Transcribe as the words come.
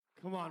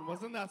Come on,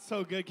 wasn't that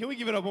so good? Can we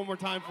give it up one more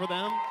time for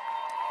them?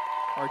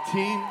 Our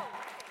team.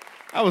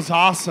 That was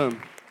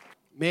awesome.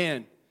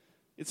 Man,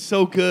 it's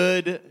so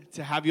good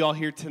to have you all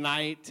here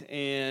tonight.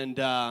 And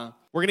we're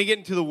going to get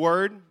into the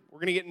Word. We're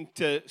going to get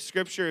into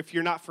Scripture if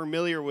you're not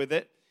familiar with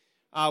it.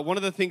 One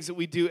of the things that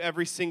we do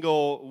every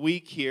single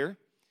week here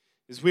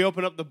is we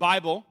open up the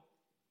Bible,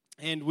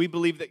 and we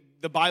believe that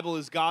the Bible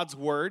is God's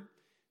Word.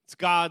 It's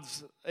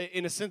God's,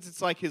 in a sense,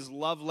 it's like His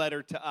love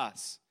letter to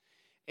us.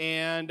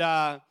 And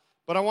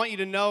but I want you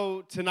to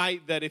know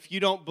tonight that if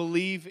you don't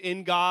believe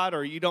in God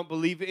or you don't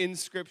believe in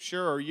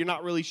Scripture or you're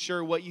not really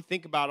sure what you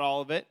think about all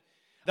of it,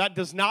 that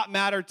does not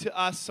matter to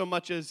us so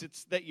much as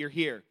it's that you're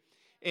here.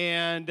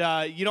 And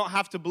you don't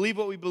have to believe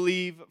what we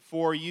believe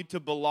for you to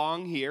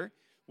belong here.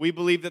 We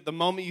believe that the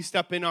moment you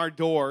step in our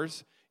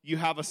doors, you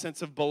have a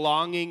sense of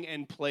belonging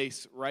and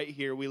place right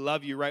here. We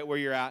love you right where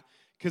you're at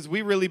because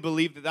we really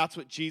believe that that's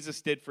what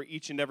Jesus did for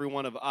each and every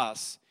one of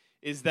us,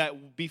 is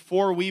that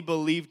before we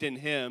believed in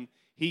Him,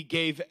 He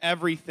gave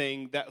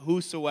everything that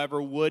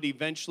whosoever would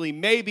eventually,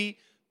 maybe,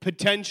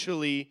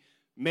 potentially,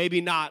 maybe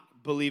not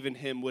believe in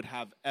Him would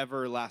have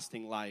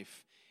everlasting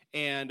life.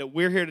 And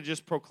we're here to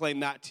just proclaim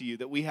that to you,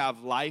 that we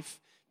have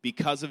life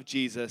because of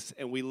Jesus,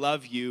 and we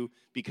love you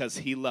because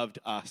He loved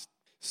us.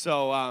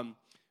 So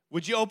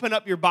would you open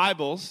up your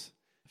Bibles,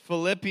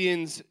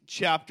 Philippians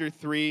chapter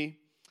 3,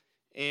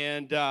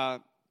 and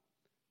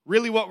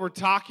really what we're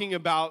talking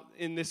about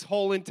in this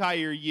whole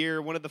entire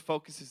year, one of the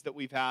focuses that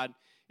we've had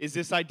is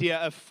this idea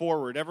of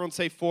forward. Everyone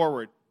say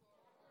forward.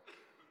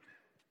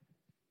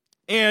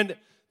 And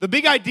the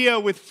big idea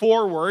with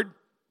forward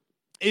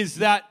is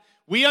that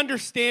we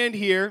understand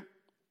here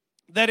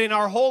that in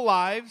our whole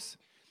lives,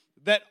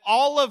 that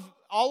all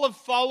of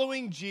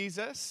following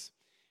Jesus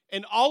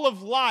and all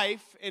of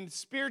life and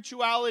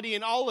spirituality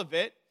and all of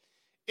it,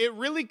 it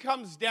really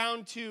comes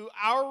down to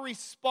our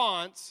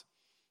response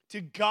to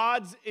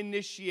God's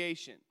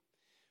initiation.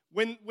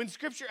 When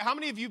Scripture, how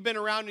many of you have been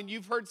around and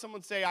you've heard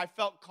someone say, I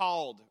felt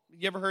called?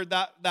 You ever heard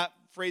that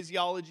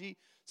phraseology?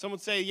 Someone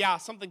say, yeah,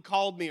 something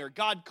called me, or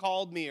God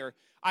called me, or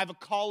I have a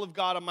call of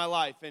God on my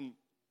life. And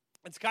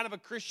it's kind of a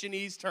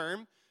Christianese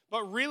term,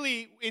 but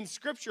really in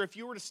Scripture, if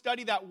you were to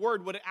study that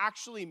word, what it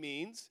actually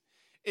means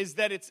is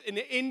that it's an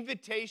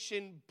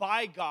invitation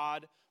by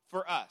God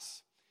for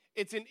us.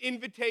 It's an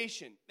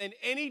invitation. And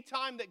any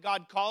time that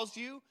God calls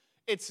you,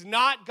 it's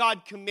not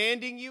God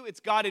commanding you, it's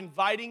God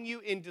inviting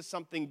you into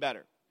something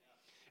better.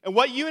 And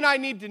what you and I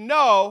need to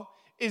know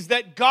is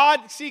that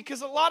God, see,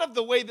 because a lot of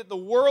the way that the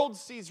world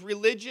sees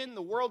religion,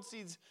 the world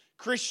sees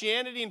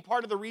Christianity, and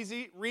part of the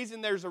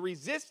reason there's a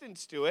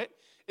resistance to it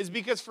is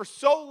because for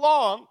so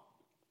long,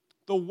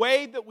 the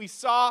way that we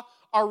saw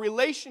our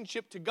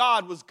relationship to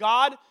God was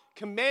God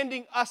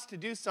commanding us to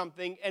do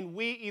something, and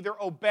we either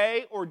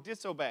obey or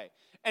disobey.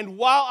 And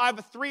while I have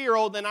a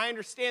 3-year-old and I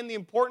understand the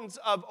importance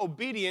of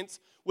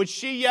obedience, which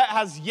she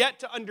has yet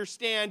to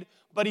understand,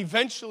 but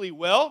eventually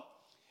will,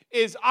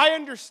 is I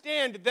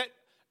understand that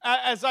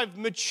as I've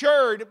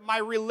matured, my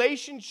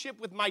relationship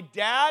with my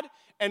dad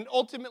and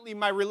ultimately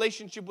my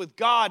relationship with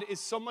God is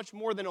so much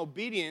more than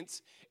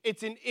obedience.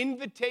 It's an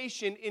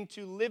invitation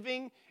into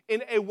living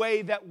in a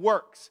way that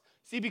works.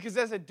 See, because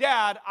as a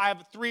dad, I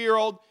have a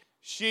 3-year-old.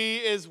 She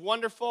is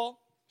wonderful.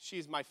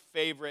 She's my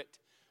favorite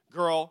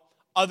girl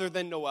other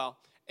than Noelle.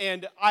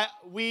 And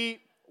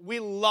we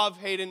love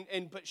Hayden,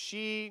 but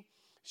she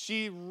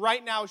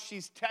right now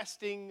she's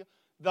testing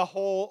the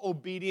whole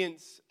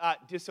obedience,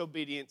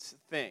 disobedience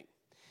thing.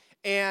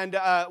 And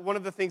one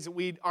of the things that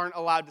we aren't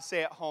allowed to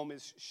say at home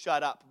is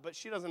shut up. But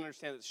she doesn't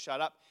understand it's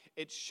shut up.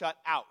 It's shut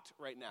out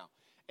right now.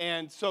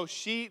 And so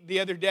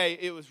the other day,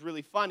 it was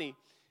really funny.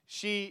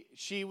 She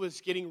was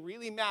getting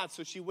really mad.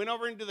 So she went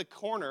over into the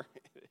corner.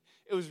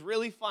 It was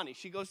really funny.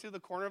 She goes to the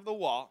corner of the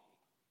wall.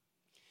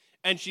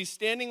 And she's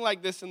standing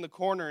like this in the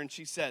corner. And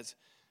she says,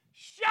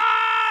 shut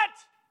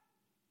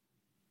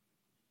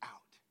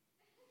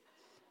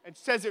and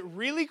says it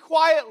really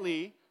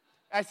quietly.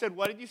 I said,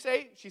 what did you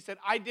say? She said,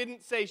 I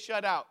didn't say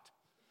shut out.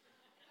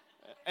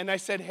 And I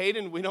said,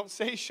 Hayden, we don't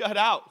say shut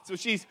out. So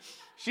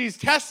she's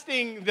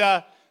testing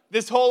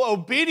this whole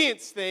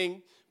obedience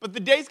thing, but the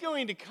day's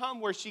going to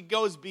come where she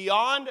goes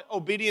beyond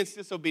obedience,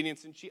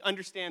 disobedience, and she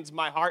understands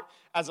my heart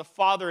as a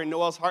father and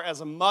Noelle's heart as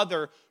a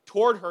mother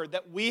toward her,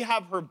 that we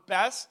have her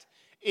best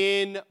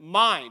in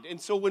mind. And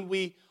so when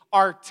we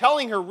are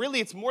telling her,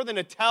 really, it's more than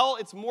a tell,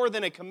 it's more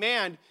than a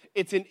command,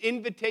 it's an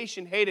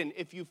invitation. Hayden,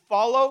 if you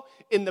follow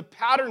in the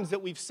patterns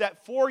that we've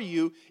set for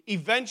you,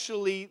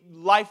 eventually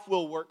life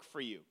will work for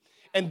you.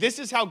 And this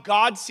is how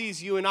God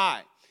sees you and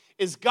I,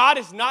 is God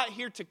is not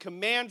here to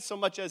command so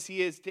much as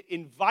He is to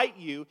invite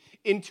you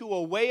into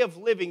a way of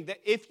living that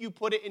if you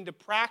put it into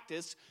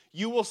practice,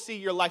 you will see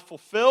your life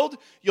fulfilled,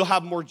 you'll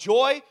have more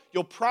joy,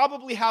 you'll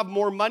probably have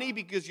more money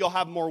because you'll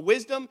have more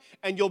wisdom,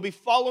 and you'll be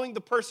following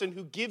the person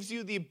who gives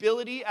you the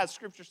ability, as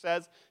Scripture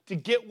says, to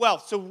get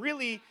wealth. So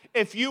really,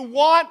 if you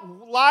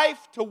want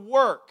life to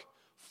work,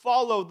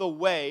 follow the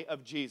way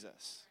of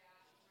Jesus.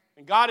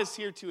 And God is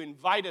here to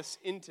invite us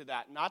into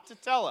that, not to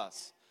tell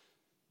us,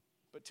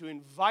 but to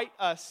invite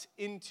us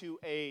into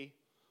a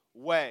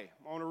way.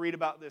 I want to read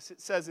about this.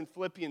 It says in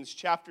Philippians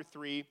chapter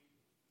 3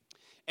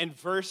 and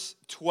verse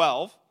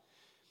 12.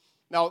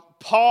 Now,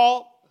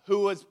 Paul, who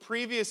was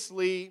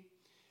previously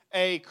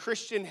a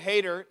Christian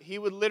hater, he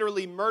would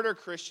literally murder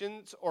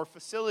Christians or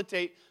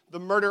facilitate the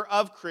murder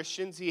of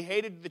Christians. He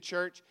hated the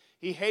church.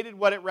 He hated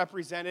what it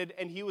represented,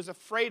 and he was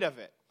afraid of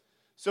it.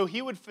 So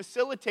he would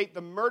facilitate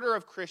the murder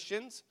of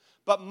Christians,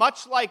 but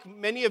much like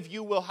many of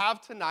you will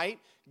have tonight,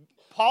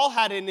 Paul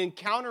had an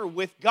encounter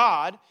with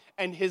God,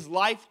 and his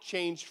life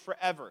changed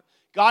forever.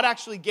 God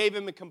actually gave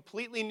him a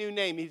completely new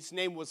name. His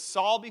name was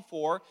Saul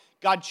before.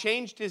 God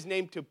changed his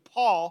name to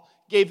Paul,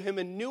 gave him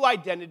a new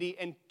identity,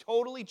 and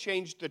totally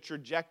changed the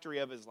trajectory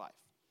of his life.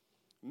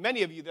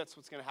 Many of you, that's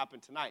what's going to happen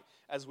tonight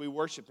as we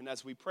worship and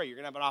as we pray. You're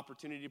going to have an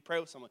opportunity to pray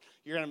with someone.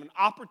 You're going to have an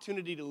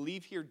opportunity to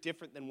leave here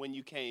different than when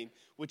you came,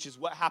 which is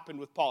what happened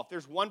with Paul. If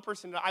there's one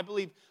person, I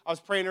believe, I was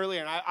praying earlier,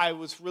 and I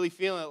was really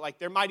feeling it, like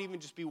there might even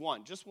just be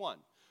one, just one.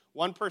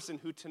 One person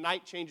who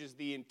tonight changes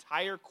the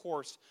entire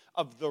course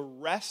of the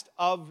rest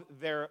of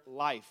their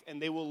life.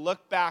 And they will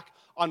look back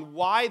on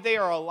why they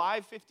are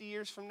alive 50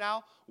 years from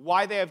now,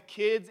 why they have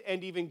kids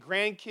and even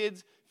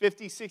grandkids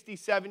 50, 60,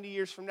 70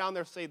 years from now. And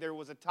they'll say, there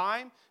was a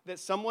time that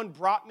someone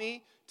brought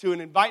me to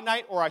an invite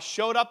night, or I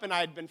showed up and I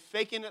had been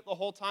faking it the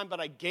whole time, but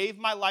I gave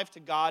my life to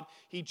God.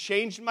 He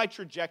changed my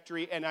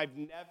trajectory, and I've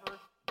never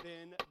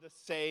been the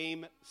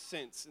same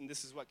since. And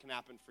this is what can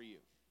happen for you.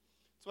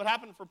 It's what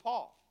happened for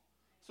Paul.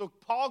 So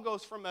Paul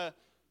goes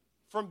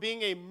from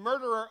being a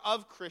murderer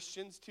of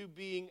Christians to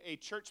being a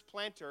church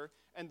planter,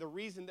 and the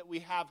reason that we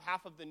have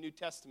half of the New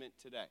Testament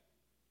today.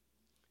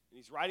 And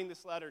he's writing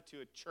this letter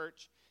to a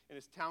church in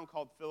his town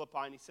called Philippi,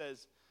 and he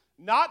says,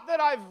 not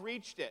that I've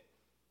reached it,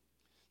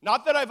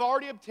 not that I've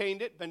already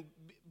obtained it, been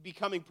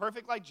becoming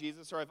perfect like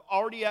Jesus, or I've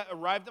already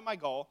arrived at my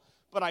goal,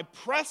 but I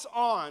press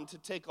on to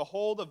take a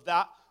hold of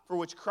that for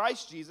which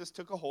Christ Jesus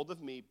took a hold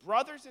of me.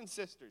 Brothers and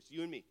sisters,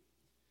 you and me,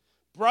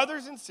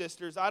 brothers and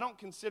sisters, I don't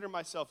consider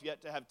myself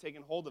yet to have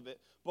taken hold of it,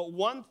 but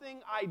one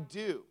thing I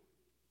do,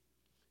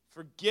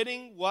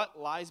 forgetting what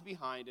lies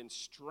behind and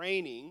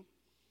straining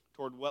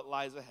toward what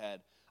lies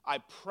ahead, I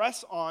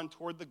press on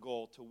toward the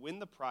goal to win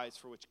the prize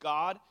for which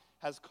God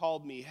has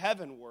called me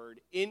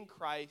heavenward in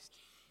Christ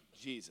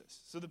Jesus.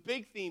 So the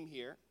big theme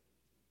here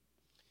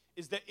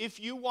is that if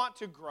you want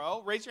to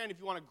grow, raise your hand if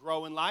you want to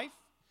grow in life.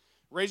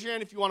 Raise your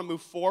hand if you want to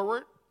move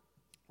forward.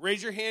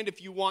 Raise your hand if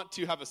you want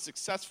to have a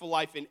successful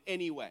life in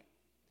any way.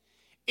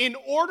 In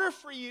order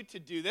for you to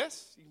do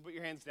this, you can put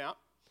your hands down.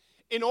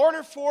 In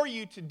order for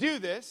you to do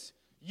this,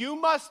 you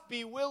must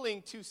be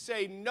willing to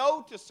say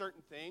no to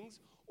certain things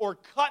or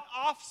cut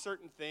off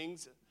certain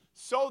things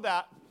so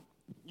that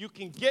you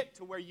can get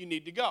to where you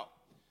need to go.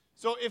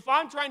 So if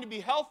I'm trying to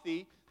be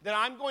healthy, then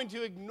I'm going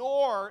to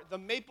ignore the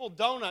maple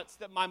donuts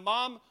that my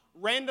mom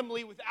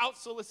randomly, without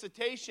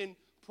solicitation,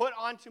 put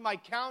onto my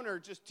counter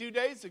just 2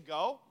 days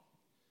ago.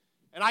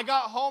 And I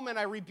got home and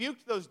I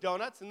rebuked those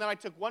donuts, and then I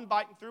took one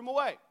bite and threw them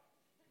away.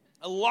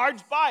 A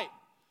large bite.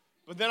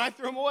 But then I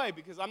threw them away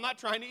because I'm not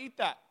trying to eat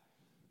that.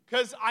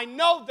 Because I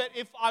know that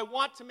if I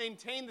want to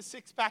maintain the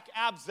six-pack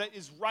abs that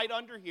is right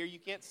under here, you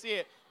can't see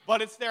it,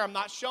 but it's there. I'm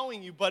not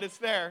showing you, but it's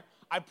there.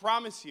 I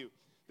promise you.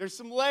 There's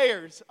some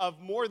layers of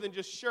more than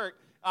just shirt,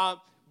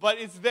 but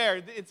it's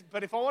there.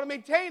 But if I want to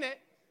maintain it,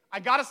 I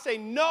got to say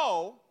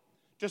no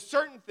to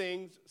certain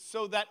things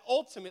so that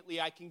ultimately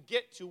I can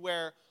get to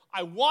where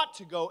I want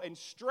to go and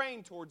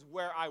strain towards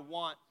where I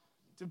want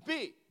to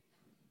be.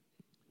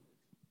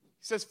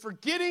 He says,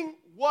 forgetting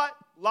what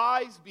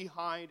lies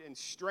behind and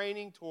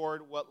straining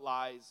toward what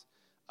lies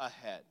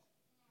ahead.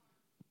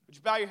 Would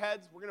you bow your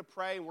heads? We're going to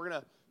pray, and we're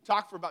going to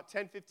talk for about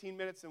 10, 15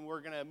 minutes, and we're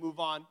going to move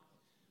on.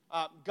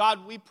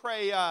 God, we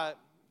pray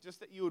just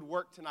that you would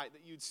work tonight,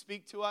 that you would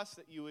speak to us,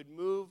 that you would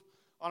move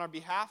on our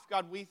behalf.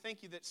 God, we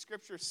thank you that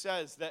Scripture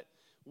says that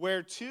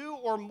where two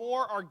or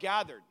more are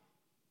gathered,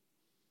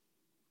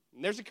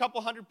 and there's a couple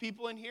hundred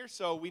people in here,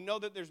 so we know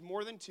that there's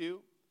more than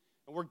two,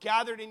 and we're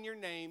gathered in your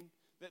name,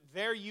 that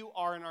there you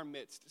are in our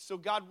midst. So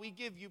God, we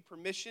give you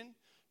permission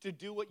to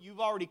do what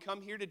you've already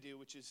come here to do,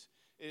 which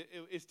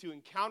is to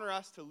encounter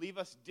us, to leave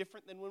us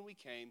different than when we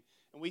came.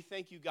 And we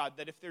thank you, God,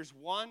 that if there's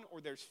one or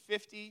there's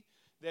 50,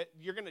 that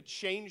you're going to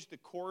change the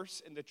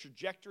course and the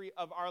trajectory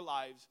of our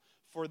lives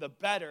for the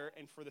better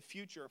and for the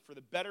future, for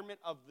the betterment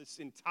of this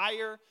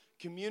entire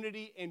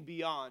community and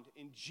beyond.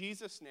 In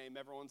Jesus' name,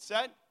 everyone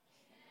said,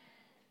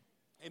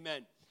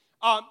 amen.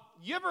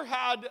 You ever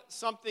had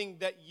something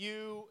that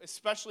you,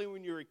 especially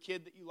when you were a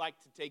kid, that you like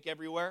to take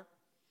everywhere?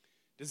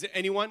 Does it,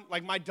 anyone?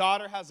 Like my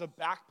daughter has a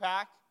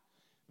backpack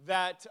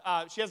that,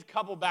 she has a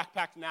couple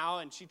backpacks now,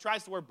 and she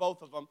tries to wear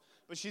both of them,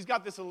 but she's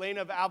got this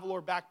Elena of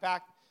Avalor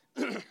backpack,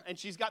 and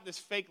she's got this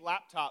fake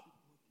laptop,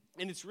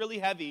 and it's really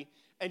heavy,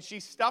 and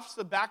she stuffs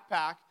the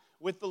backpack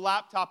with the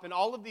laptop and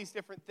all of these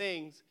different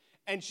things,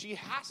 and she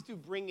has to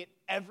bring it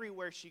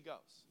everywhere she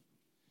goes.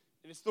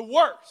 And it's the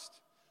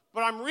worst.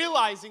 But I'm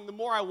realizing the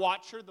more I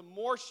watch her, the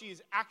more she's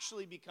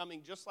actually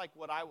becoming just like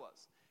what I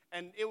was.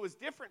 And it was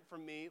different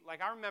from me. Like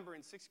I remember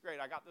in 6th grade,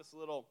 I got this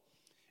little,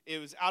 It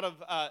was out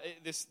of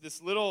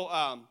this little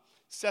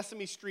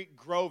Sesame Street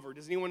Grover.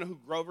 Does anyone know who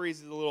Grover is?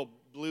 He's the little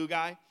blue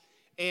guy.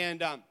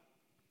 And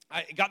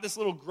I got this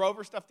little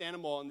Grover stuffed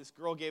animal, and this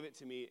girl gave it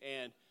to me,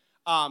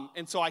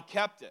 and so I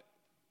kept it.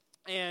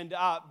 And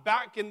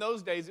back in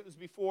those days, it was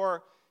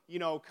before,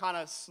 kind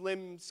of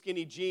slim,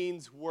 skinny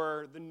jeans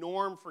were the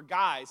norm for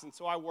guys. And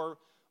so I wore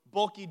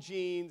bulky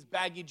jeans,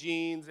 baggy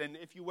jeans. And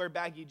if you wear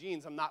baggy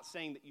jeans, I'm not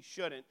saying that you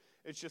shouldn't.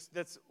 It's just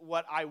that's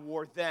what I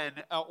wore then,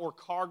 or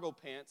cargo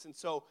pants. And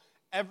so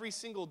every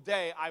single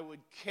day, I would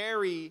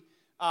carry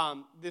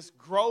this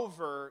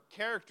Grover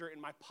character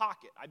in my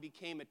pocket. I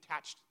became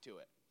attached to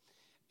it.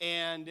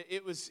 And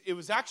it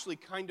was actually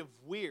kind of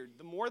weird.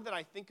 The more that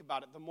I think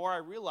about it, the more I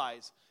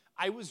realize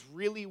I was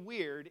really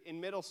weird in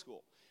middle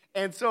school.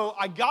 And so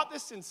I got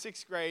this in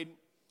 6th grade,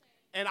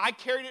 and I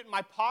carried it in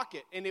my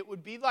pocket, and it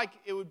would be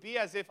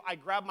as if I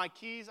grabbed my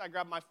keys, I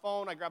grabbed my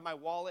phone, I grabbed my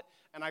wallet,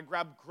 and I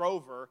grabbed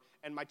Grover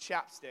and my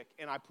chapstick,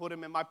 and I put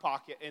him in my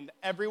pocket, and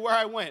everywhere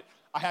I went,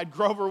 I had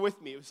Grover with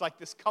me. It was like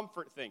this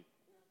comfort thing.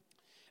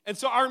 And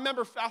so I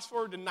remember fast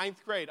forward to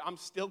 9th grade, I'm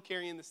still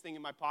carrying this thing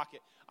in my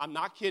pocket. I'm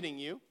not kidding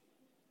you.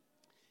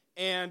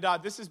 And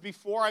this is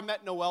before I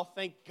met Noelle,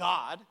 thank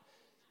God.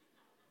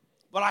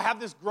 But I have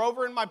this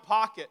Grover in my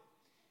pocket,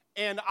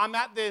 and I'm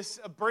at this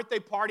birthday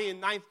party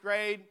in 9th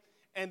grade,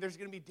 and there's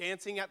going to be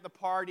dancing at the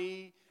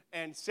party,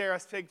 and Sarah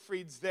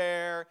Stigfried's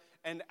there,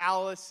 and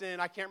Allison,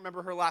 I can't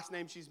remember her last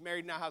name, she's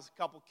married now, has a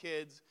couple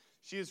kids.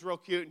 She was real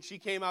cute, and she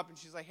came up, and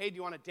she's like, hey, do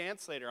you want to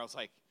dance later? I was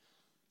like,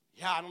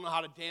 yeah, I don't know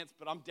how to dance,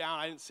 but I'm down.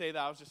 I didn't say that.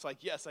 I was just like,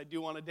 yes, I do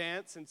want to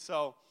dance, and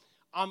so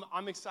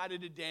I'm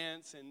excited to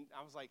dance, and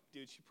I was like,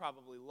 dude, she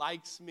probably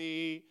likes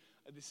me.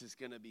 This is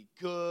going to be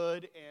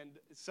good, and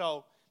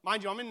so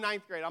mind you, I'm in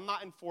 9th grade. I'm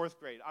not in 4th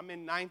grade. I'm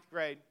in 9th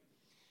grade.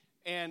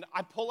 And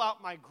I pull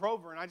out my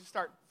Grover, and I just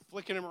start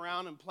flicking him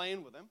around and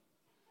playing with him.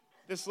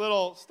 This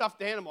little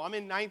stuffed animal. I'm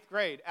in 9th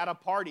grade at a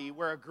party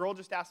where a girl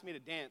just asked me to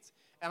dance,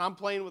 and I'm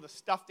playing with a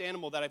stuffed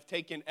animal that I've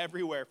taken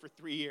everywhere for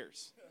 3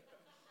 years.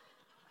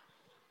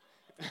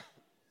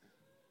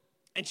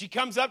 And she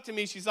comes up to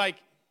me. She's like,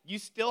 you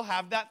still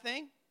have that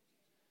thing?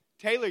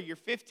 Taylor, you're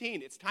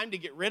 15. It's time to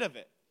get rid of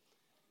it.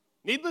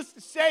 Needless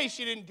to say,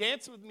 she didn't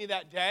dance with me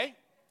that day.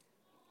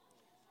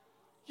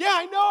 Yeah,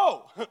 I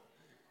know.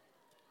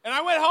 And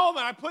I went home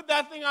and I put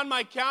that thing on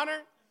my counter,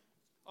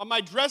 on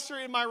my dresser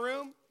in my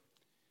room.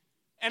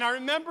 And I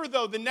remember,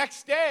 though, the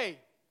next day,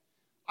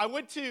 I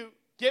went to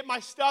get my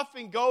stuff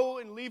and go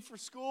and leave for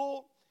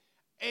school.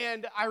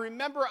 And I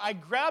remember I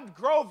grabbed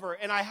Grover,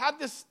 and I had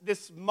this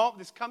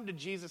come to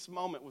Jesus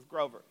moment with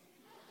Grover.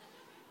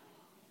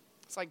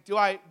 It's like, do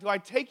I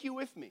take you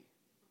with me?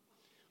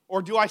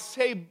 Or do I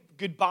say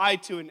goodbye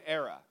to an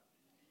era?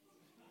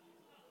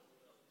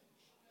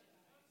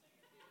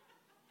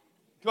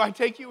 Do I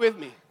take you with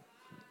me?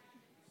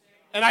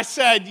 And I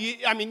said,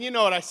 you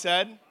know what I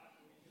said.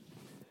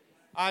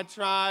 I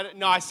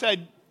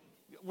said,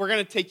 we're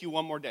going to take you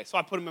one more day. So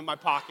I put him in my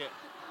pocket.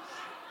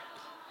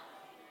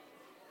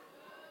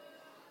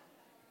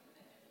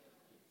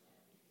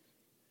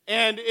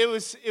 And it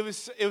was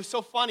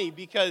so funny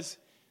because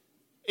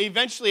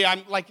eventually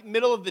I'm like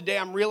middle of the day,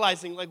 I'm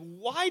realizing like,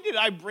 why did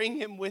I bring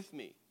him with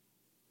me?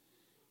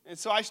 And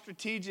so I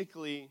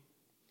strategically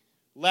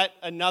let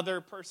another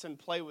person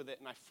play with it,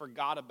 and I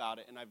forgot about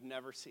it, and I've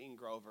never seen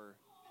Grover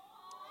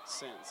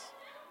since.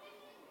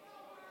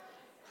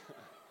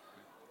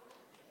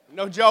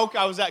 No joke,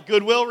 I was at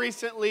Goodwill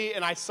recently,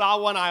 and I saw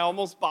one, I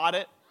almost bought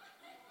it.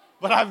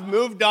 But I've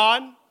moved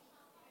on.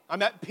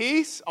 I'm at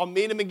peace. I'll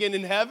meet him again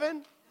in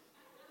heaven.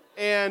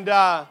 And,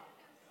 but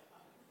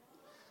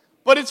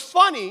it's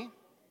funny,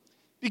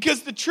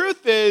 because the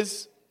truth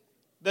is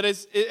that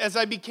as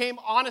I became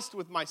honest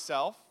with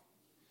myself,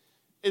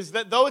 is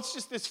that though it's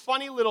just this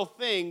funny little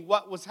thing,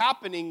 what was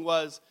happening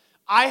was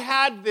I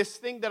had this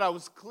thing that I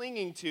was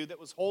clinging to that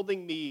was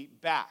holding me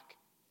back.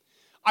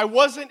 I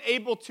wasn't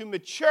able to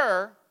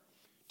mature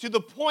to the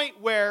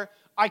point where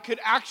I could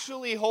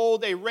actually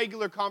hold a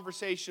regular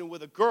conversation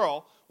with a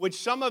girl, which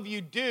some of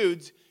you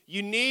dudes,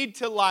 you need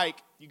to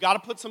you got to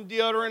put some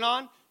deodorant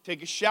on,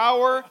 take a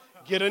shower,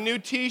 get a new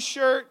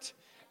t-shirt,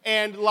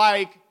 and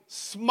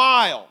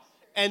smile.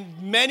 And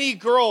many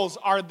girls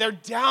they're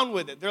down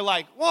with it. They're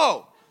like,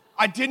 whoa,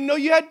 I didn't know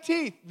you had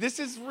teeth. This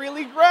is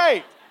really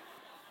great.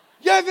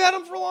 Yeah, I've had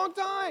them for a long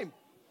time.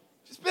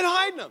 Just been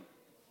hiding them.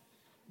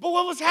 But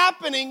what was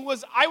happening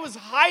was I was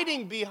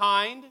hiding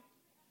behind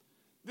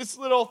this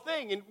little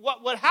thing. And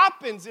what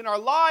happens in our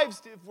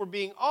lives, if we're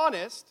being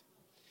honest,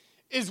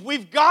 is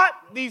we've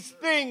got these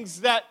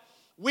things that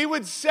we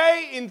would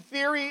say in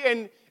theory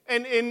and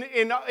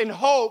in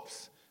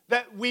hopes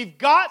that we've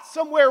got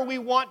somewhere we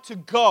want to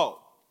go.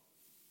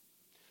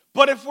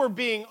 But if we're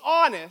being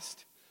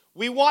honest,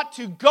 we want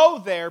to go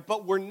there,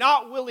 but we're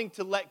not willing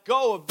to let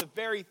go of the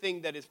very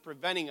thing that is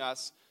preventing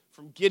us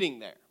from getting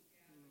there.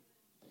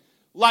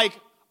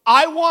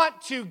 I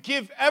want to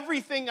give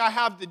everything I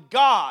have to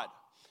God,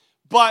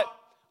 but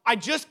I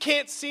just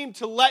can't seem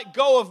to let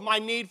go of my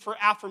need for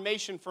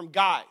affirmation from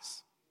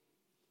guys.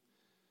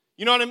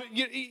 You know what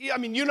I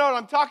mean? You know what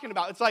I'm talking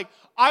about. It's like,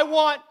 I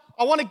want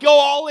to go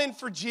all in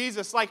for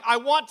Jesus. Like, I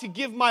want to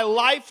give my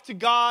life to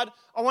God.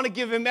 I want to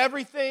give him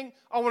everything.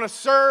 I want to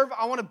serve.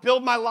 I want to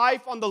build my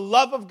life on the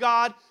love of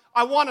God.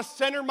 I want to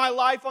center my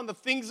life on the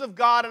things of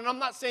God. And I'm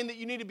not saying that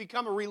you need to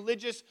become a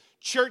religious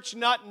church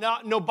nut.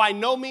 No, by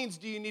no means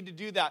do you need to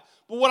do that.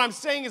 But what I'm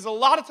saying is a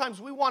lot of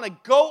times we want to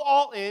go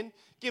all in,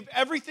 give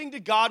everything to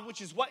God, which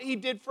is what he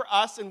did for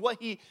us and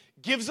what he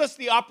gives us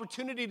the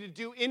opportunity to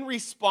do in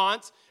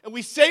response. And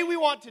we say we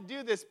want to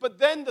do this, but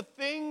then the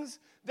things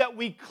that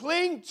we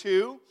cling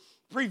to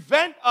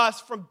prevent us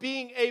from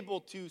being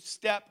able to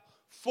step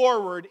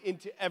forward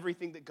into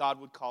everything that God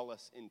would call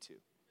us into.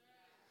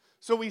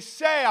 So we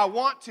say, I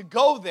want to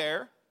go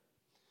there,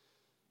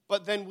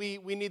 but then we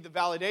need the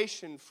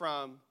validation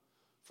from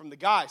the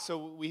guy.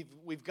 So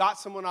we've got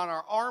someone on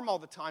our arm all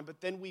the time,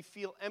 but then we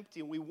feel empty,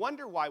 and we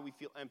wonder why we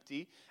feel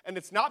empty. And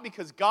it's not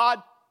because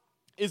God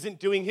isn't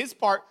doing his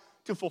part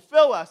to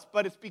fulfill us,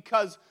 but it's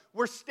because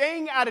we're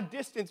staying at a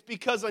distance,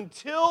 because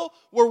until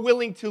we're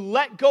willing to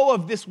let go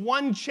of this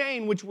one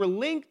chain which we're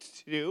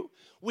linked to,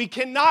 we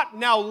cannot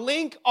now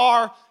link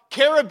our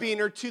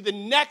carabiner to the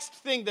next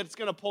thing that's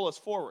going to pull us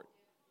forward.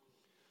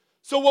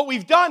 So what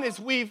we've done is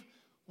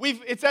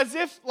it's as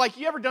if, like,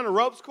 you ever done a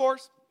ropes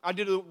course? I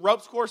did a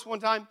ropes course one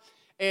time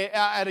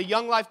at a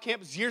Young Life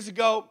campus years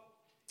ago,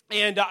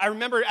 and I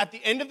remember at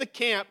the end of the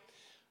camp,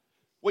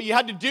 what you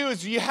had to do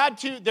is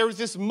there was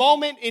this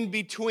moment in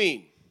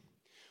between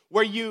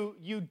where you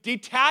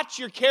detach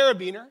your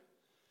carabiner.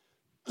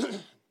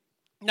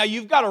 Now,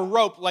 you've got a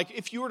rope. Like,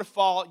 if you were to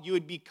fall, you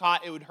would be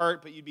caught. It would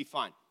hurt, but you'd be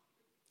fine.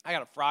 I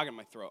got a frog in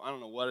my throat. I don't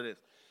know what it is.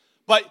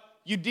 But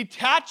you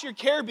detach your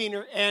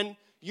carabiner, and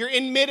you're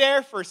in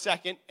midair for a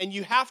second, and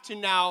you have to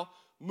now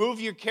move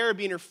your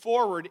carabiner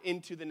forward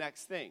into the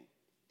next thing.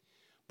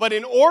 But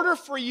in order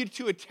for you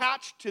to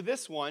attach to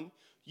this one,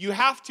 you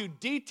have to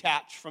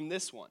detach from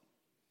this one.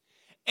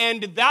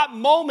 And that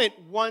moment,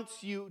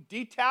 once you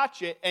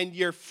detach it and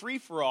you're free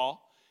for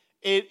all,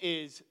 it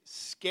is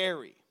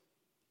scary.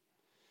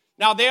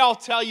 Now, they all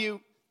tell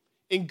you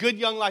in good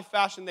Young Life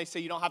fashion, they say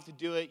you don't have to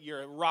do it.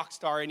 You're a rock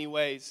star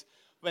anyways.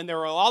 And there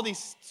are all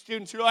these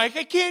students who are like,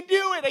 I can't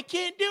do it. I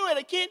can't do it.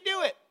 I can't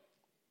do it.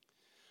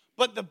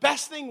 But the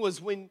best thing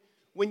was when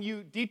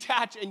you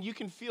detach and you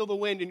can feel the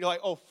wind and you're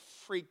like, oh,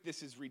 freak,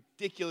 this is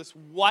ridiculous.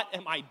 What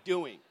am I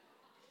doing?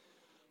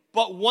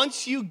 But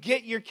once you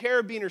get your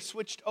carabiner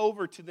switched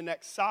over to the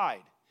next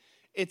side,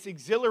 it's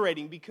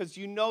exhilarating because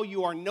you know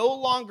you are no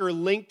longer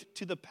linked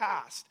to the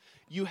past.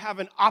 You have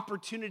an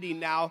opportunity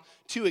now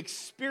to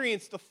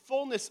experience the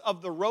fullness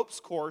of the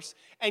ropes course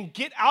and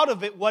get out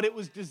of it what it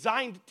was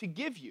designed to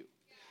give you.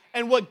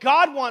 And what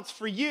God wants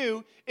for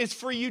you is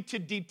for you to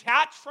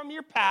detach from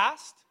your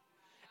past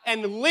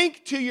and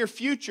link to your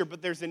future,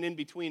 but there's an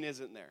in-between,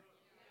 isn't there?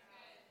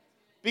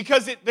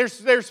 Because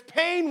there's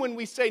pain when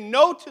we say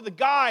no to the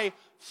guy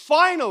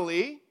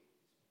finally,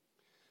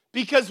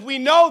 because we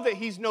know that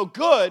he's no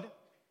good,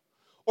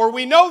 or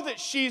we know that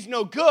she's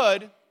no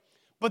good,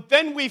 but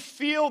then we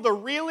feel the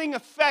reeling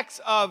effects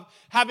of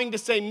having to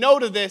say no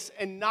to this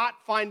and not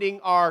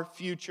finding our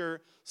future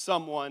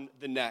someone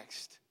the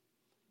next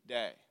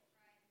day.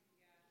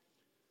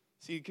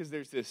 See, because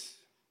there's this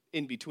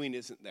in-between,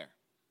 isn't there?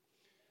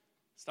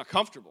 It's not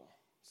comfortable.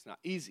 It's not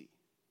easy.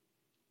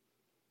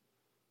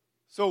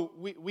 So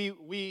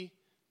we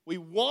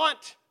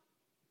want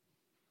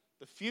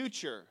the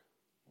future,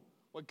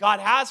 what God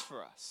has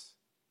for us.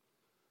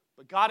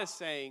 But God is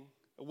saying,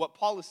 what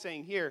Paul is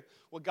saying here,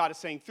 what God is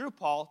saying through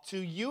Paul to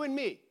you and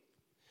me,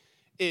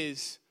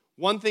 is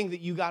one thing that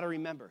you got to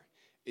remember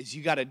is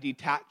you got to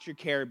detach your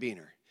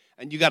carabiner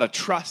and you got to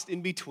trust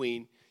in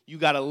between. You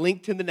got to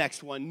link to the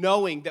next one,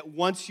 knowing that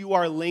once you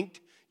are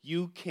linked,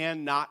 you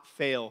cannot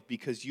fail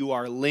because you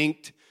are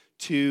linked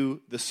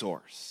to the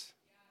source.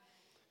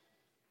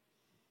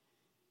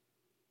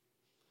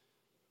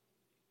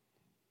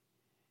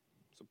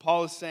 So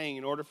Paul is saying,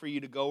 in order for you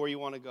to go where you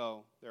want to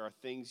go, there are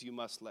things you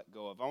must let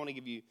go of. I want to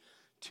give you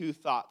 2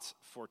 thoughts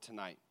for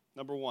tonight.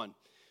 Number 1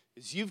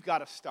 is you've got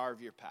to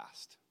starve your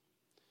past.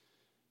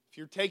 If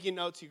you're taking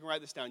notes, you can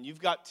write this down.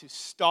 You've got to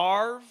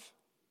starve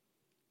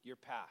your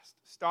past.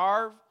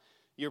 Starve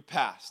your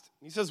past.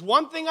 He says,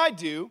 one thing I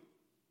do,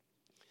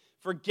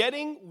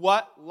 forgetting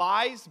what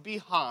lies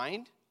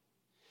behind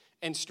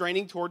and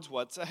straining towards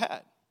what's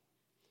ahead.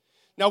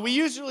 Now, we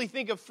usually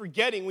think of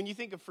forgetting. When you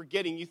think of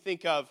forgetting, you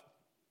think of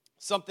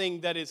something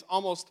that is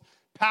almost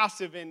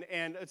passive, and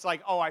it's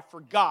like, oh, I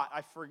forgot.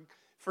 I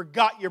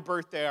forgot your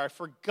birthday. Or I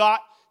forgot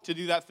to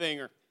do that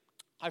thing. Or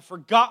I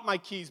forgot my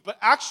keys. But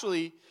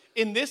actually,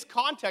 in this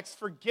context,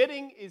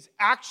 forgetting is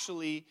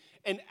actually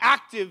an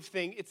active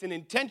thing. It's an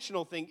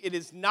intentional thing. It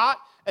is not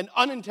an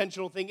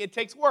unintentional thing. It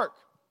takes work.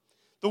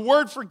 The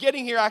word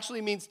forgetting here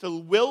actually means to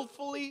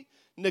willfully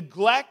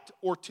neglect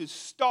or to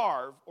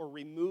starve or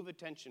remove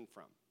attention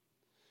from.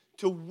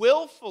 To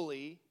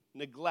willfully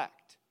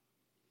neglect.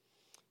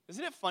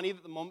 Isn't it funny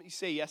that the moment you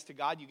say yes to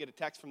God, you get a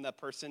text from that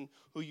person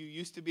who you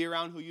used to be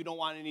around, who you don't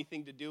want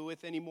anything to do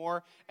with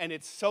anymore? And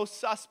it's so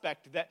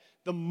suspect that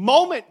the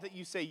moment that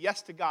you say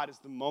yes to God is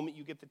the moment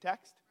you get the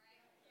text.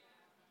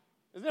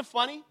 Isn't it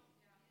funny?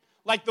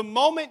 Like the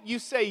moment you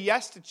say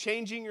yes to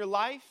changing your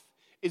life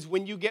is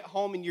when you get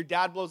home and your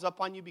dad blows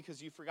up on you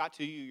because you forgot to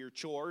do your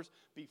chores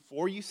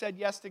before you said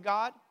yes to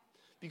God.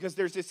 Because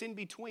there's this in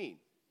between.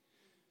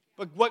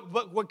 But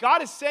what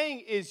God is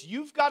saying is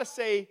you've got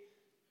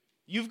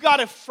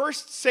to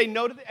first say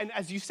no to this. And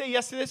as you say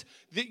yes to this,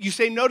 you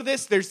say no to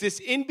this, there's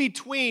this in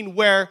between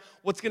where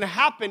what's going to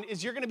happen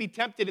is you're going to be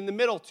tempted in the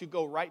middle to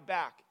go right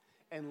back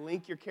and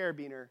link your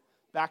carabiner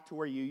back to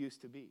where you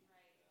used to be.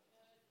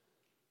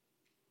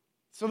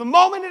 So the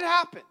moment it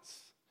happens,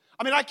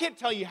 I mean, I can't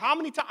tell you how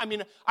many times. I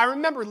mean, I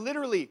remember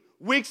literally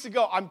weeks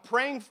ago, I'm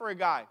praying for a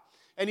guy,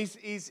 and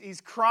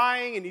he's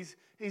crying, and he's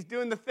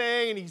doing the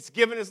thing, and he's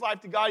giving his life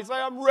to God. He's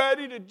like, I'm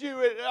ready to do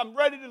it. I'm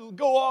ready to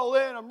go all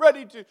in. I'm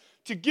ready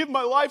to give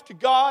my life to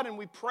God, and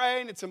we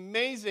pray, and it's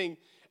amazing.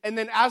 And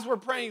then as we're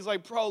praying, he's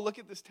like, bro, look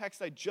at this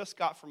text I just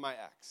got from my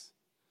ex.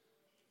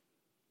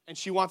 And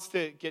she wants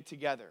to get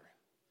together.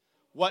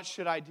 What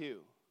should I do?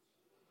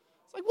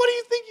 It's like, what do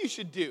you think you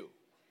should do?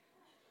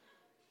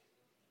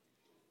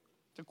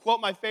 To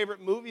quote my favorite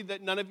movie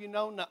that none of you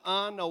know,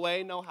 nuh-uh, no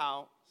way, no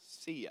how,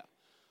 see ya.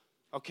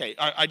 Okay,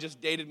 I just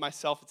dated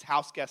myself. It's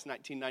House Guest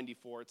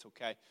 1994. It's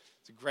okay.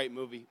 It's a great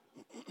movie.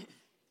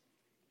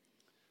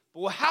 But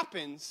what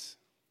happens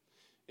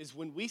is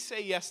when we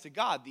say yes to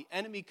God, the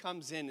enemy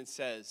comes in and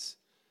says,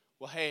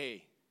 well,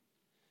 hey,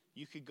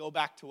 you could go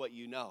back to what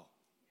you know.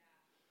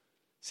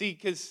 See,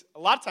 because a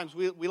lot of times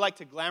we like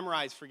to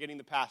glamorize forgetting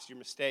the past, your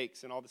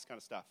mistakes, and all this kind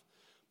of stuff.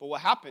 But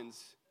what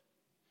happens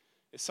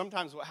is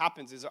sometimes what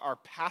happens is our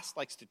past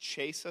likes to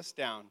chase us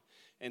down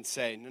and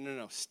say,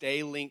 no,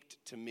 stay linked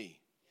to me.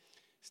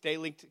 Stay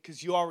linked,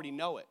 because you already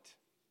know it.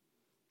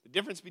 The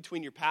difference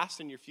between your past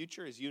and your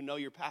future is you know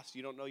your past,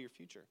 you don't know your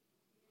future.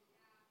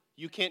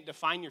 You can't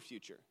define your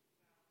future.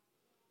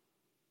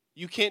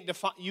 You can't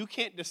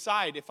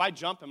decide, if I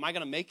jump, am I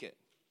going to make it?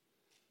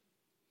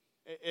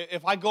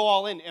 If I go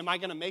all in, am I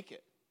going to make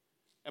it?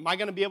 Am I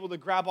going to be able to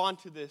grab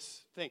onto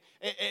this thing?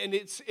 And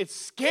it's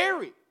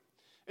scary.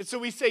 And so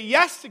we say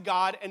yes to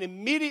God, and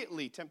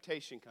immediately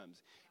temptation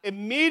comes.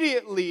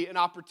 Immediately an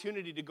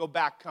opportunity to go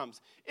back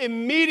comes.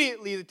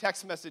 Immediately the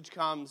text message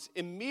comes.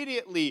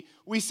 Immediately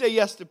we say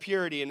yes to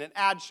purity, and an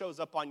ad shows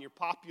up on your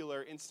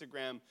popular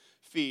Instagram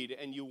feed,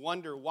 and you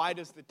wonder, why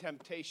does the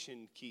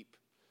temptation keep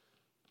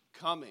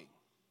coming?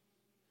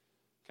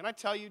 Can I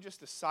tell you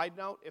just a side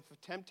note? If a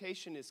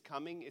temptation is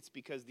coming, it's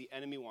because the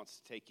enemy wants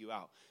to take you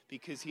out.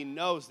 Because he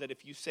knows that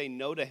if you say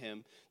no to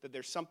him, that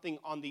there's something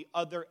on the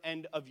other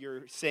end of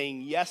your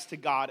saying yes to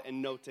God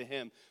and no to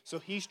him. So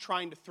he's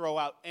trying to throw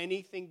out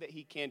anything that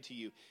he can to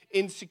you.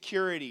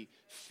 Insecurity,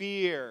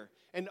 fear,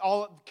 and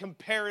all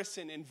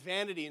comparison and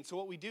vanity. And so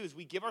what we do is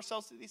we give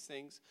ourselves to these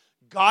things.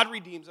 God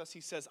redeems us.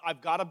 He says,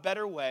 I've got a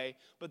better way.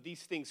 But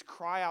these things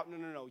cry out,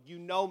 no. You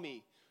know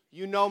me.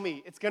 You know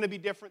me. It's going to be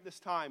different this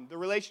time. The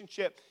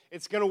relationship,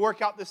 it's going to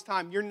work out this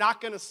time. You're not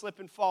going to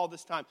slip and fall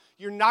this time.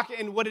 You're not.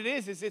 And what it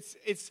is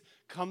it's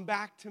come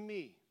back to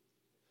me.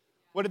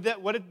 What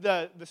did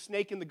the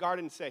snake in the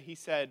garden say? He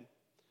said,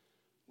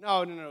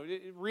 no.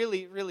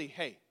 Really,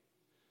 hey,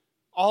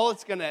 all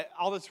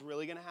that's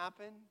really going to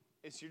happen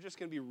is you're just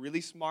going to be really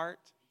smart,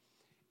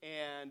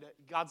 and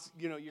God's,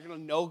 you're going to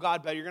know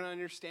God better. You're going to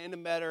understand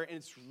him better, and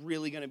it's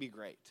really going to be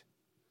great.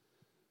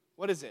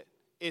 What is it?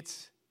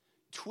 It's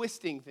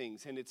twisting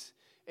things, and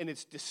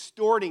it's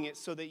distorting it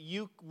so that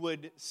you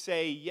would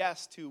say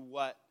yes to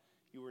what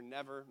you were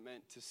never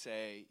meant to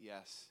say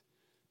yes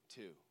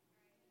to.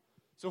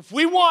 So if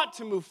we want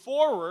to move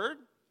forward,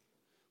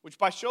 which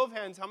by show of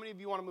hands, how many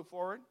of you want to move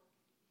forward?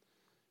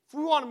 If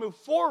we want to move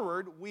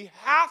forward, we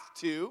have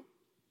to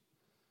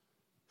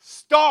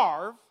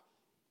starve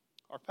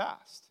our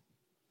past.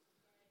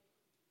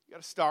 You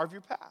got to starve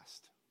your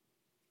past.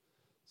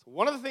 So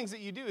one of the things that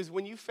you do is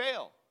when you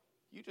fail,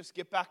 you just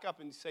get back up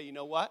and you say, you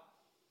know what?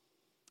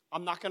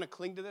 I'm not going to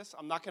cling to this.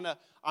 I'm not going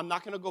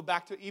to go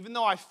back to it. Even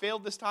though I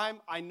failed this time,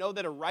 I know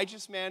that a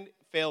righteous man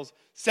fails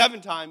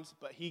 7 times,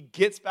 but he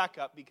gets back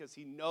up because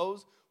he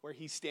knows where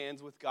he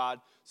stands with God.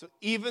 So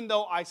even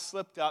though I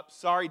slipped up,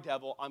 sorry,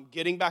 devil, I'm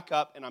getting back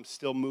up and I'm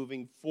still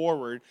moving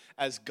forward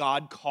as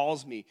God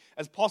calls me.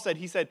 As Paul said,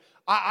 he said,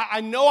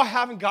 I know I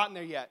haven't gotten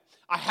there yet.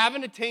 I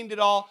haven't attained it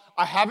all.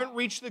 I haven't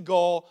reached the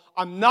goal.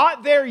 I'm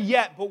not there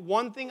yet, but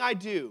one thing I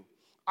do,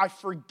 I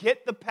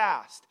forget the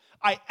past.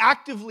 I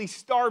actively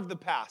starve the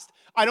past.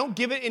 I don't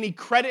give it any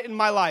credit in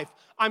my life.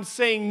 I'm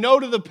saying no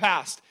to the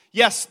past.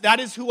 Yes, that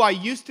is who I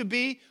used to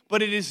be,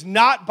 but it is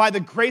not by the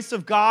grace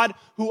of God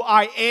who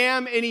I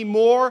am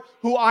anymore.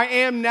 Who I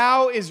am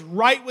now is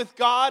right with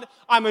God.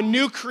 I'm a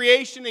new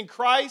creation in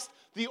Christ.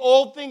 The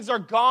old things are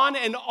gone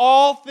and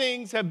all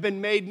things have been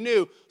made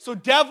new. So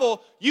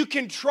devil, you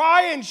can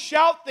try and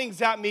shout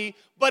things at me,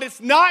 but it's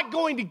not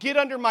going to get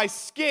under my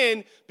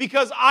skin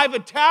because I've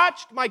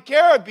attached my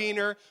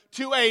carabiner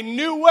to a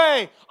new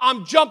way.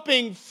 I'm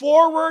jumping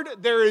forward.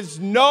 There is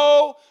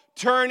no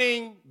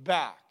turning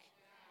back.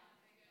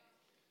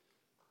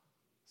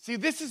 See,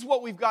 this is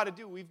what we've got to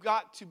do. We've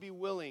got to be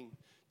willing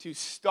to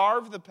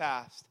starve the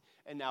past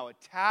and now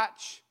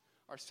attach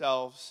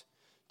ourselves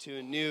to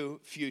a new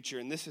future.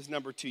 And this is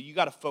number 2. You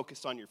got to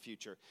focus on your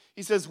future.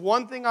 He says,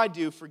 one thing I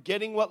do,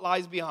 forgetting what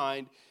lies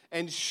behind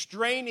and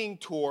straining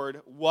toward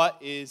what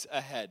is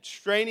ahead.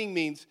 Straining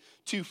means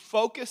to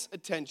focus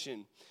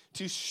attention,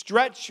 to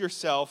stretch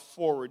yourself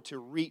forward, to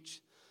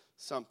reach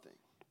something.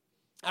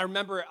 I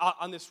remember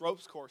on this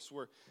ropes course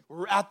where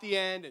we're at the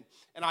end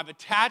and I've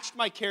attached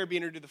my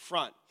carabiner to the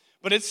front,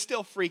 but it's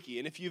still freaky.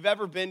 And if you've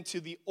ever been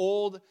to the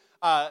old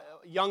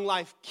Young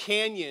Life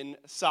Canyon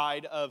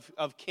side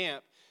of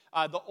camp,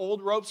 the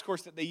old ropes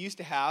course that they used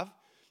to have,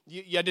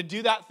 you had to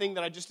do that thing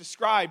that I just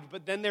described,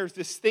 but then there's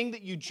this thing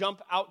that you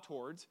jump out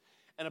towards,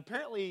 and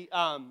apparently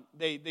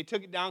they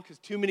took it down because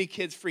too many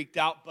kids freaked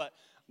out, but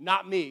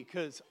not me,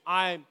 because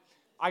I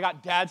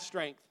got dad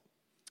strength.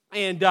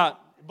 And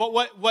but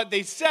what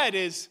they said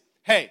is,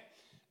 hey,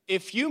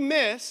 if you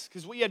miss,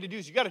 because what you had to do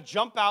is you got to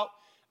jump out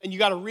and you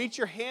got to reach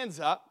your hands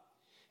up,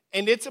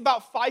 and it's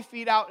about 5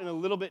 feet out and a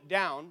little bit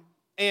down,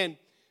 and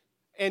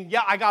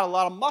yeah, I got a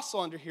lot of muscle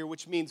under here,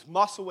 which means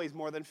muscle weighs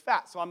more than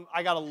fat. So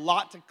I got a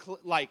lot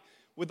to,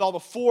 with all the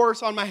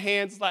force on my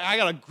hands, I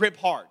got to grip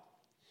hard.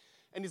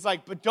 And he's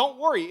like, but don't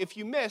worry. If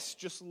you miss,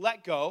 just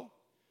let go.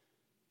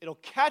 It'll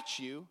catch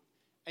you,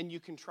 and you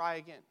can try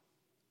again.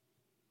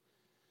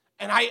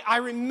 And I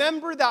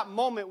remember that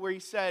moment where he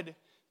said,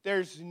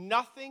 there's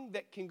nothing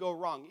that can go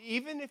wrong,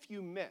 even if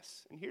you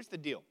miss. And here's the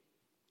deal.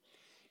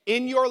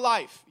 In your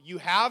life, you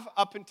have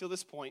up until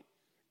this point,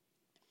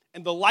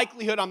 and the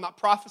likelihood, I'm not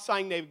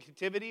prophesying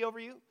negativity over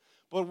you,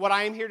 but what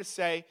I am here to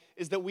say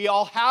is that we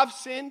all have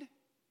sinned,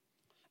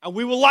 and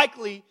we will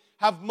likely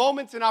have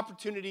moments and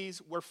opportunities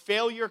where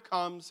failure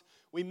comes,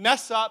 we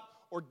mess up,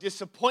 or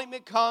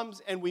disappointment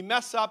comes, and we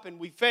mess up, and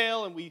we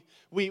fail, and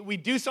we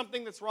do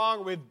something that's wrong,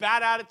 or we have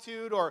bad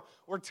attitude, or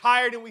we're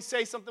tired and we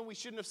say something we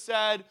shouldn't have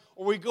said,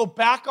 or we go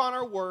back on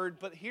our word.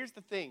 But here's the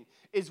thing,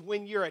 is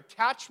when your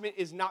attachment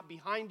is not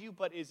behind you,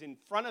 but is in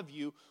front of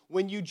you,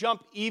 when you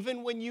jump,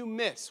 even when you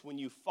miss, when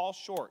you fall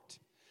short,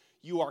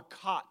 you are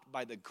caught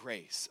by the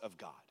grace of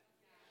God.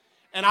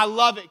 And I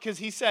love it, because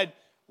he said,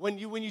 when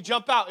you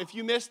jump out, if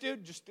you miss,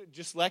 dude,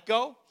 just let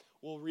go.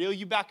 We'll reel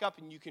you back up,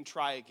 and you can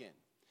try again.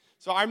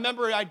 So I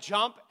remember I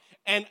jump,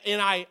 and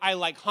I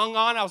hung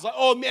on. I was like,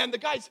 oh, man, the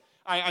guys,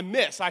 I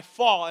miss, I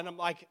fall, and I'm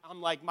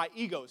like, my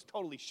ego is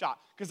totally shot,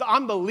 because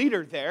I'm the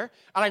leader there,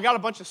 and I got a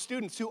bunch of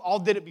students who all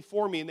did it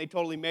before me, and they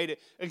totally made it,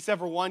 except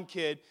for one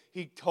kid.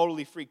 He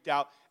totally freaked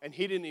out, and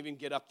he didn't even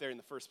get up there in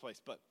the first place.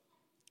 But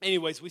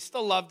anyways, we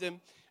still loved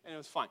him, and it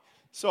was fine.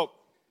 So,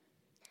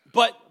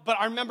 but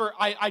I remember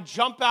I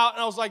jump out,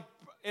 and I was like,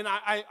 and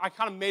I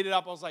kind of made it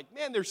up. I was like,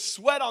 man, there's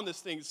sweat on this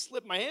thing.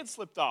 My hand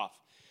slipped off.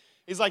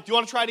 He's like, do you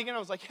want to try it again? I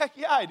was like, heck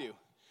yeah, I do.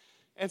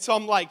 And so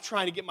I'm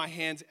trying to get my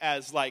hands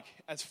as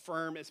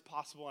firm as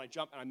possible, and I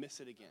jump and I miss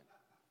it again.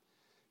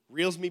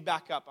 Reels me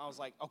back up. I was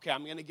like, okay,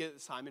 I'm going to get it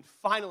this time. And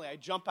finally I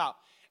jump out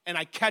and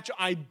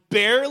I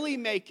barely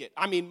make it.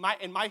 I mean,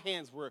 my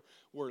hands were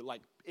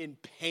in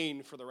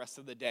pain for the rest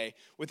of the day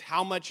with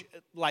how much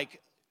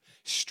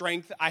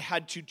strength I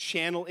had to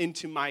channel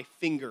into my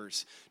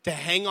fingers to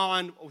hang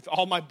on with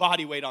all my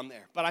body weight on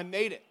there. But I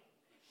made it.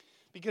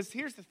 Because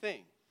here's the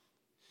thing,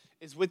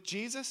 is with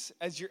Jesus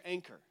as your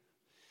anchor,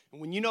 and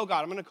when you know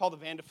God, I'm going to call the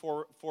van to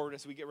forward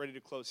as we get ready to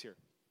close here.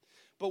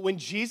 But when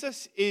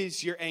Jesus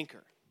is your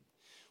anchor,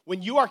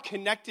 when you are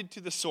connected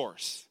to the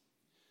source,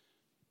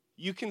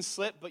 you can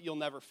slip, but you'll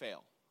never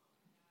fail.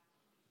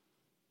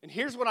 And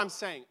here's what I'm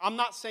saying. I'm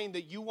not saying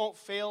that you won't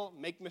fail,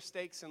 make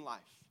mistakes in life.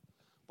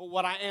 But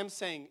what I am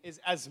saying is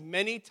as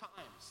many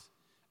times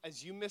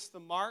as you miss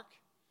the mark,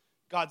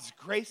 God's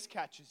grace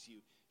catches you.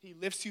 He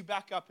lifts you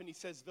back up and he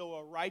says, though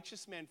a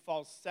righteous man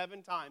falls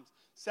 7 times,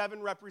 7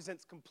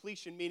 represents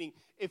completion, meaning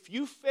if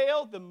you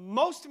fail the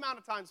most amount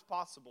of times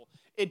possible,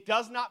 it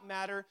does not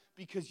matter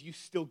because you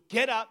still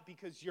get up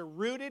because you're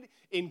rooted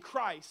in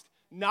Christ,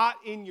 not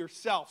in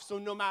yourself. So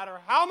no matter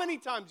how many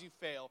times you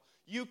fail,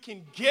 you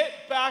can get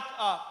back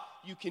up.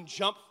 You can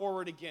jump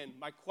forward again.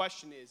 My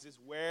question is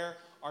where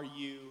are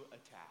you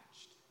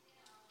attached?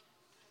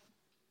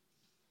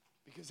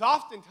 Because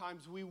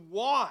oftentimes we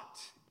want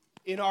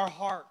in our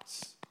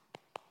hearts,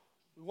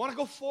 We want to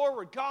go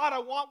forward. God, I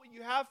want what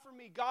you have for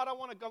me. God, I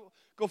want to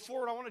go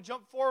forward. I want to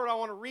jump forward. I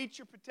want to reach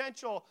your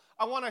potential.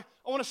 I want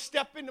to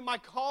step into my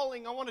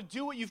calling. I want to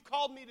do what you've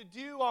called me to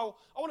do. I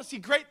want to see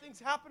great things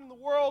happen in the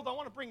world. I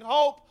want to bring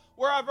hope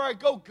wherever I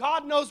go.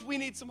 God knows we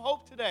need some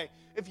hope today.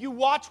 If you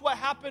watch what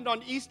happened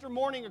on Easter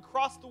morning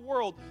across the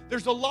world,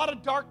 there's a lot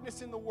of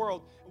darkness in the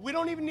world. We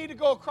don't even need to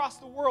go across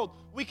the world.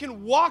 We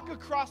can walk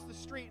across the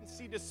street and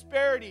see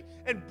disparity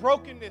and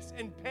brokenness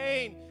and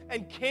pain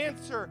and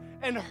cancer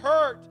and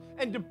hurt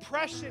and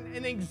depression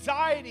and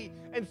anxiety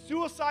and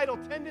suicidal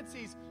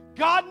tendencies.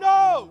 God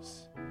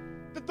knows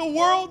that the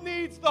world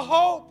needs the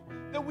hope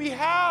that we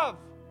have.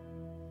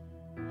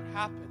 What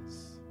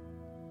happens?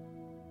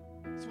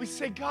 So we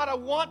say, God, I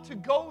want to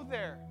go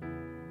there.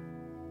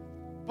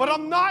 But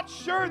I'm not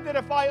sure that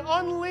if I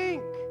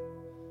unlink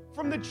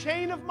from the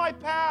chain of my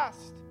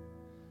past,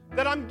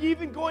 that I'm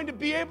even going to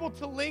be able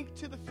to link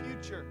to the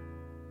future.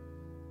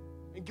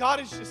 And God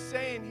is just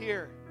saying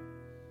here,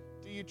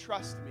 do you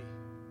trust me?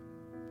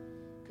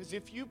 Because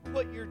if you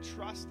put your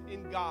trust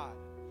in God,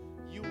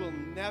 you will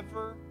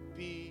never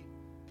be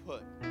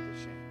put to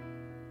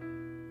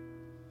shame.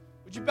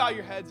 Would you bow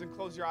your heads and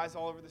close your eyes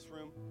all over this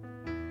room?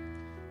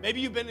 Maybe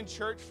you've been in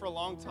church for a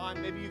long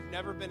time. Maybe you've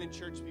never been in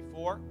church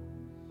before.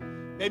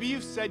 Maybe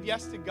you've said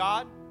yes to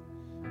God.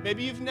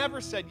 Maybe you've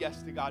never said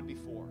yes to God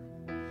before.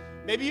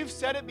 Maybe you've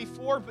said it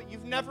before, but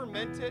you've never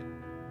meant it.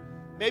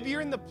 Maybe you're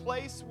in the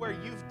place where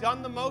you've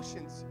done the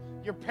motions.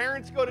 Your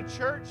parents go to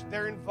church.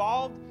 They're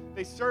involved.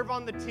 They serve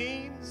on the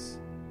teams.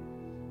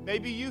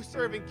 Maybe you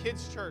serve in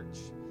kids' church.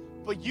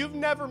 But you've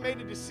never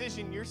made a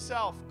decision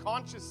yourself,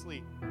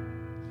 consciously,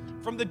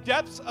 from the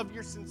depths of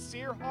your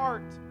sincere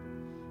heart,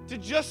 to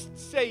just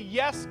say,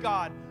 yes,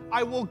 God,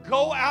 I will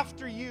go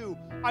after you.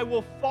 I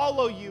will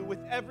follow you with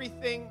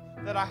everything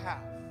that I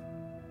have.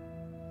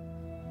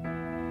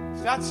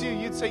 If that's you,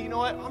 you'd say, you know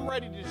what? I'm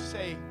ready to just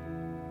say,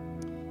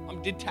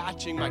 I'm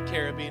detaching my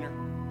carabiner.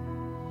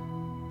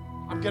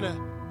 I'm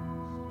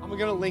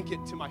gonna link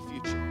it to my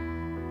future.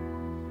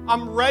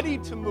 I'm ready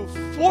to move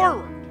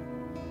forward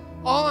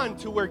on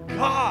to where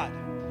God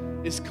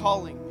is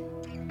calling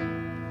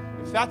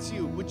me. If that's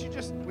you, would you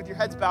just, with your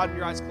heads bowed and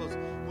your eyes closed,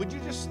 would you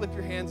just slip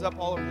your hands up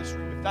all over this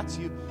room? If that's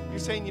you, you're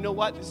saying, you know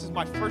what, this is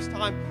my first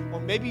time, or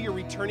maybe you're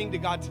returning to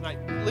God tonight.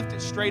 Lift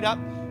it straight up,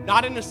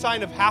 not in a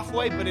sign of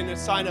halfway, but in a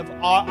sign of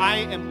I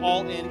am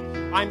all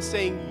in. I'm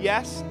saying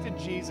yes to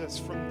Jesus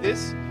from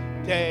this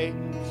day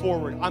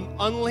forward. I'm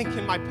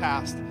unlinking my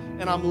past,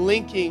 and I'm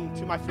linking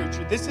to my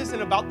future. This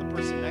isn't about the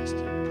person next to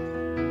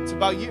you. It's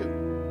about you.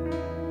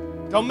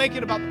 Don't make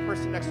it about the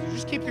person next to you.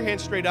 Just keep your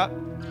hands straight up.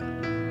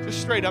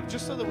 Just straight up,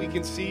 just so that we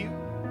can see you.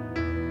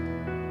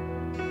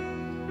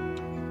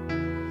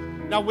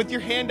 Now, with your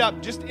hand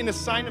up, just in a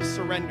sign of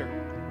surrender,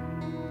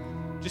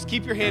 just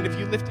keep your hand, if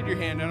you lifted your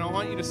hand, and I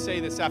want you to say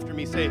this after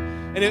me.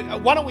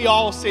 Why don't we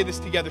all say this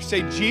together?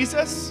 Say,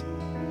 Jesus,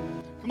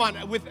 come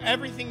on, with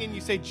everything in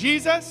you, say,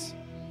 Jesus,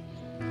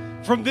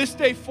 from this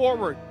day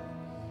forward,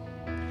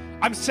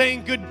 I'm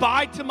saying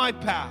goodbye to my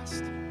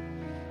past,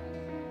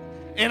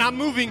 and I'm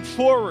moving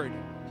forward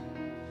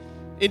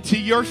into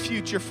your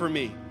future for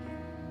me.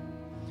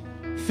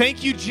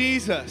 Thank you,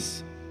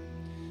 Jesus,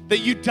 that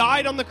you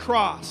died on the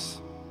cross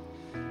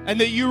and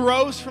that you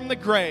rose from the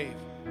grave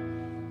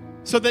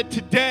so that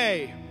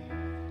today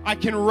I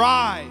can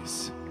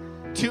rise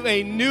to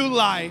a new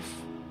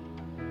life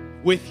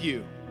with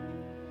you.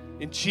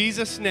 In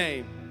Jesus'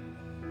 name,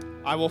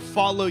 I will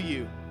follow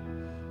you.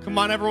 Come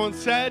on, everyone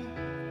said,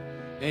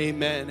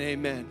 amen,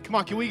 amen. Come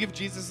on, can we give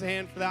Jesus a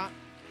hand for that?